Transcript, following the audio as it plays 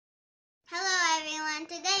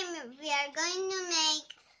today we are going to make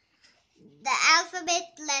the alphabet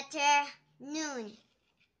letter Noon.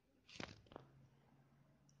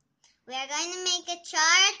 We are going to make a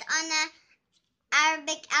chart on the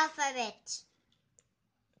Arabic alphabet,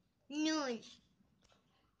 Noon.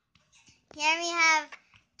 Here we have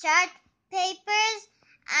chart papers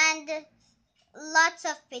and lots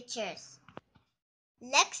of pictures.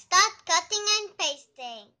 Let's start cutting and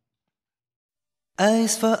pasting. A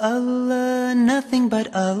is for Allah, nothing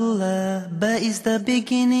but Allah. Ba is the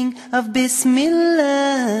beginning of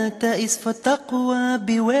Bismillah. Ta is for taqwa,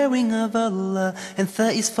 bewaring of Allah. And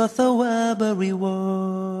Tha is for thawab, a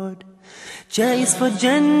reward. Ja is for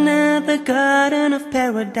Jannah, the garden of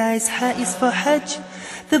paradise. Ha is for Hajj,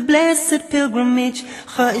 the blessed pilgrimage.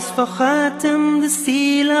 Kha is for Khatam, the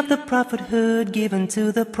seal of the prophethood given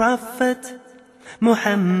to the Prophet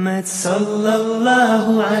Muhammad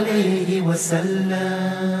sallallahu alayhi wa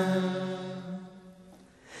sallam.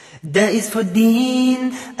 Da is for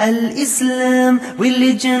Deen, al-Islam,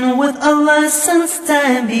 religion with Allah since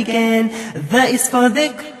time began. Tha is for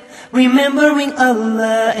dhikr, remembering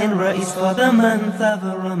Allah. And Ra is for the month of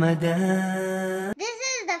Ramadan. This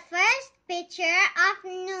is the first picture of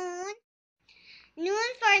Noon. Noon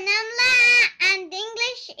for Namla, and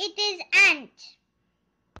English it is ant.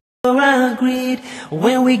 Agreed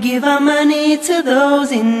when we give our money to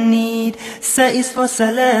those in need. Sa is for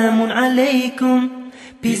Salamun alaykum,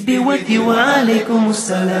 peace be with you, wa alaykum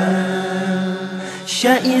salam.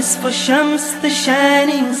 Sha is for Shams, the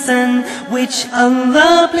shining sun, which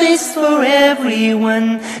Allah placed for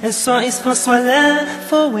everyone. And Sa is for Salah,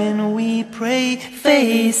 for when we pray,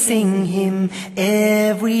 facing Him,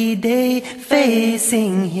 every day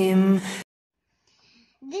facing Him.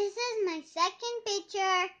 This is my second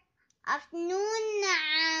picture of Noon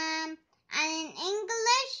Naam, and in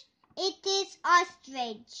English it is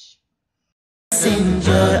ostrich.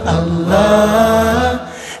 Messenger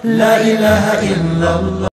Allah, La ilaha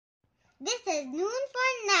illallah. This is Noon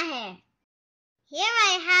for Nahr. Here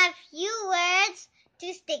I have few words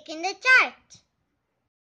to stick in the chart.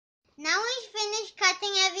 Now we finished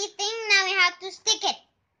cutting everything, now we have to stick it.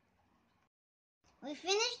 We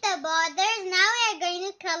finished the borders, now we are going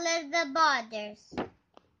to color the borders.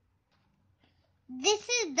 This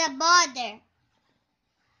is the border.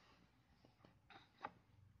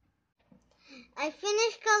 I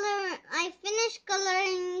finished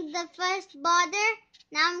coloring the first border.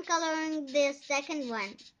 Now I'm coloring the second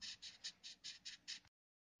one.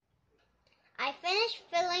 I finished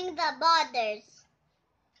filling the borders.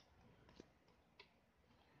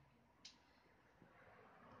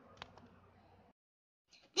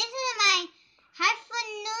 This is my Harf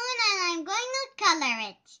Noon, and I'm going to color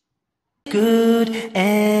it. Good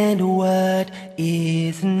and what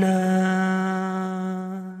is not.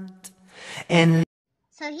 And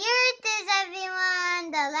so here it is,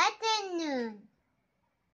 everyone, the letter Noon.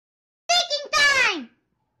 Speaking time!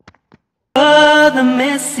 for the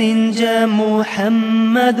messenger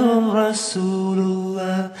Muhammadur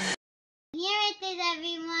Rasulullah. Here it is,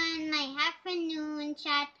 everyone, my Harf Noon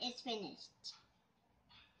chart is finished.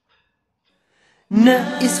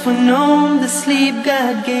 Na is for Noam, the sleep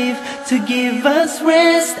God gave to give us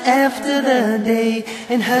rest after the day.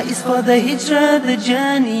 And Ha is for the hijrah, the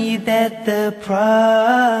journey that the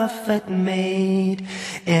Prophet made.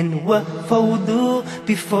 And Wa for wudu,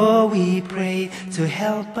 before we pray, to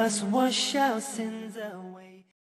help us wash our sins away.